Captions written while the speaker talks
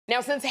Now,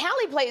 since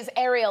Halle plays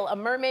Ariel, a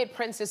mermaid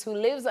princess who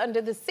lives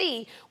under the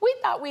sea, we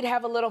thought we'd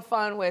have a little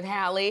fun with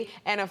Halle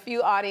and a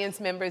few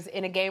audience members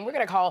in a game we're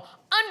gonna call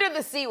Under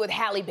the Sea with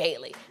Halle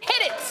Bailey.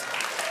 Hit it!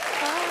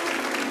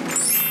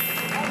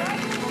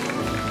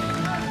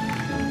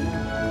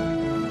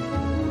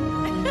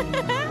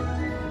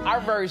 Our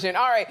version.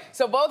 All right,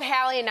 so both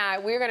Halle and I,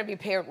 we're gonna be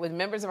paired with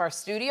members of our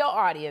studio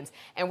audience,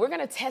 and we're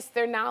gonna test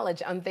their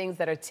knowledge on things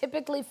that are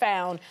typically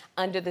found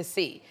under the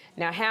sea.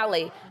 Now,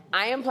 Halle,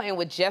 I am playing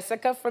with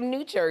Jessica from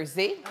New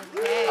Jersey,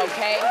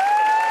 okay?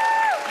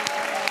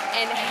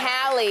 And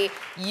Halle,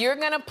 you're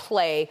gonna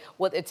play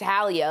with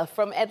Italia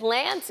from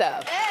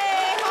Atlanta.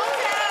 Hey,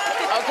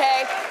 hometown!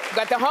 Okay,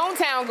 got the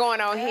hometown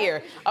going on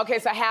here. Okay,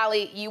 so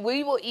Halle,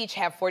 we will each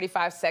have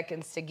 45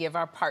 seconds to give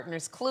our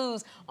partners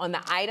clues on the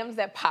items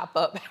that pop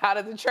up out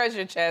of the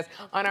treasure chest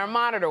on our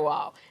monitor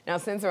wall. Now,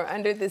 since we're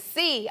under the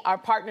sea, our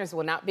partners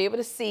will not be able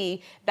to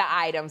see the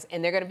items,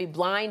 and they're gonna be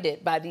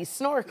blinded by these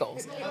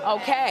snorkels.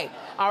 Okay,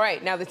 all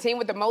right, now the team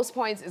with the most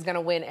points is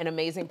gonna win an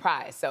amazing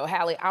prize. So,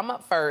 Halle, I'm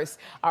up first.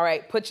 All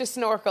right, put your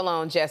snorkel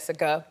on,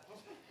 Jessica.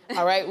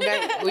 All right,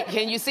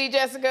 can you see,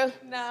 Jessica?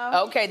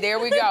 No. Okay, there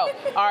we go.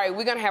 All right,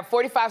 we're gonna have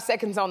 45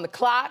 seconds on the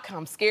clock.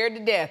 I'm scared to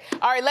death.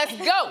 All right, let's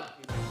go.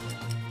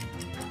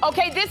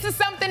 Okay, this is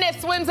something that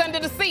swims under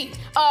the sea.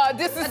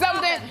 This is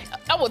something,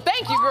 oh, well,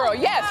 thank you, girl,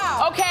 yes.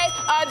 Wow. Okay,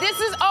 this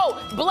is,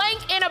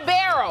 blank in a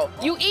barrel.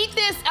 You eat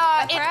this,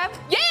 crab?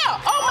 Yeah,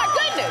 oh my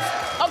goodness.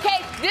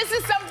 Okay, this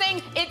is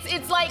something,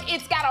 it's like,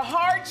 it's got a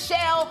hard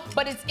shell,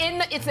 but it's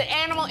an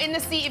animal in the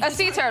sea. A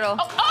sea turtle.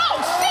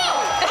 Oh, shoot!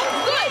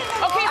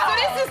 Oh, good.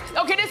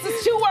 Okay, so this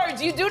is 2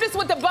 words. You do this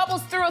with the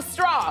bubbles through a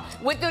straw.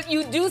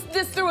 You do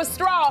this through a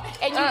straw,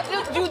 and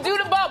you do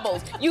the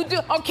bubbles.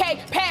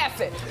 Okay, pass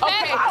it.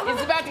 Okay,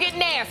 it's about to get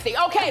nasty.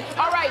 Okay,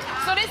 all right.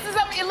 So this is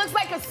it looks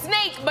like a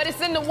snake, but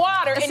it's in the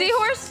water. A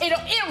seahorse? It'll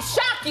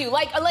shock you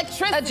like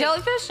electricity. A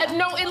jellyfish?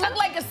 No, it looked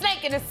like a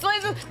snake, and it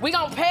slithers. We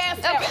gonna pass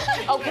that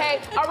one. Okay,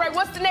 all right.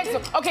 What's the next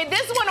one? Okay,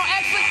 this one will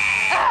actually.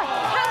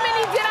 How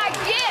many did I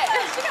get?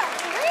 She got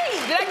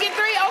 3. Did I get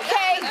 3?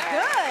 Okay.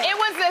 Good. It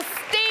was a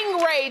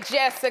stingray,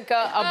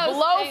 Jessica. A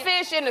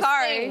blowfish and a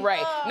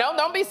stingray. No,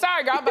 don't be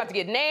sorry, girl. I'm about to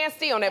get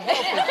nasty on that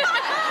blowfish.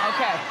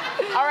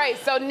 Okay. All right,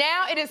 so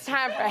now it is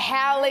time for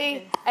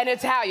Halle and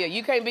Italia.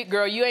 You can't be,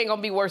 girl, you ain't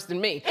gonna be worse than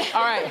me.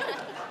 All right.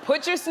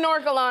 Put your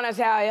snorkel on,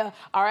 Italia.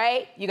 All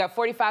right, you got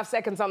 45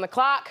 seconds on the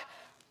clock.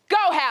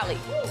 Go, Halle.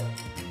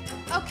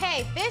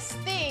 Okay, this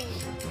thing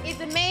is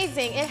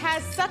amazing. It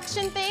has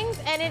suction things,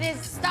 and it is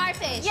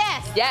starfish.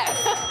 Yes. Yes.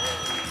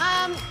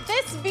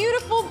 This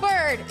beautiful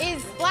bird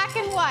is black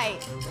and white,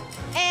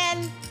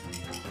 and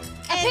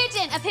a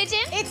pigeon. A pigeon.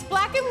 It's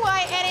black and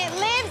white, and it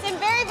lives in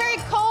very, very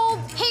cold.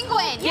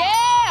 Penguin.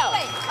 Yeah.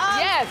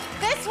 Yes.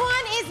 This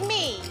one is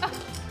me.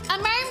 A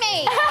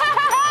mermaid.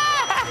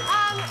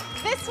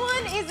 This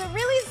one is a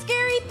really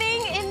scary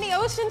thing in the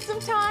ocean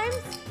sometimes.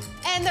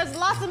 And there's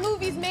lots of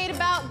movies made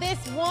about this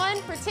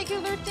one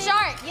particular thing.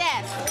 Shark.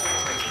 Yes.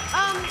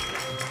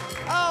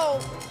 Oh,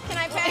 can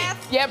I pass?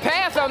 Yeah,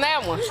 pass on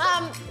that one.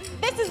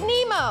 This is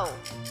Nemo.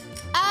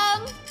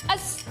 A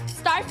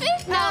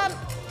starfish? No.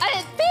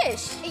 A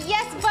fish.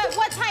 Yes, but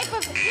what type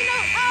of,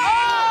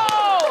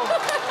 Oh!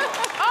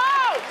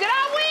 Oh, did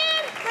I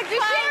win? Did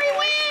Sherri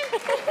win?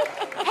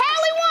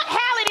 Halle won.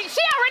 Halle,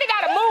 she already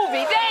got a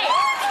movie. Damn.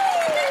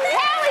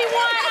 Halle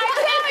won. I'm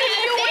telling you,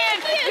 you win.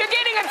 You're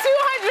getting a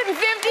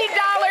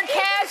 $250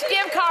 cash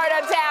gift card,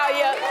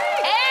 Italia.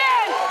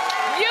 And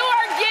you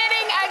are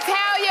getting,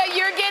 Italia,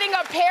 you're getting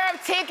a pair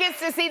of tickets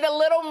to see The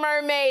Little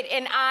Mermaid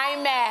in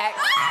IMAX.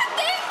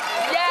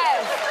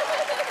 Yes.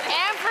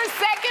 And for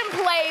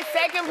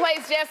second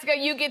place, Jessica,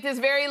 you get this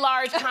very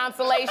large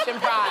consolation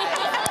prize.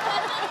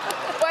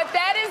 But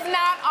that is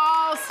not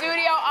all,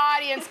 studio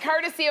audience.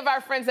 Courtesy of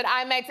our friends at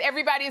IMAX,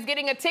 everybody is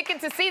getting a ticket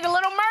to see The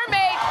Little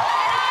Mermaid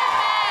at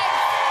IMAX.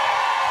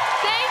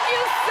 Thank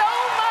you so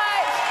much.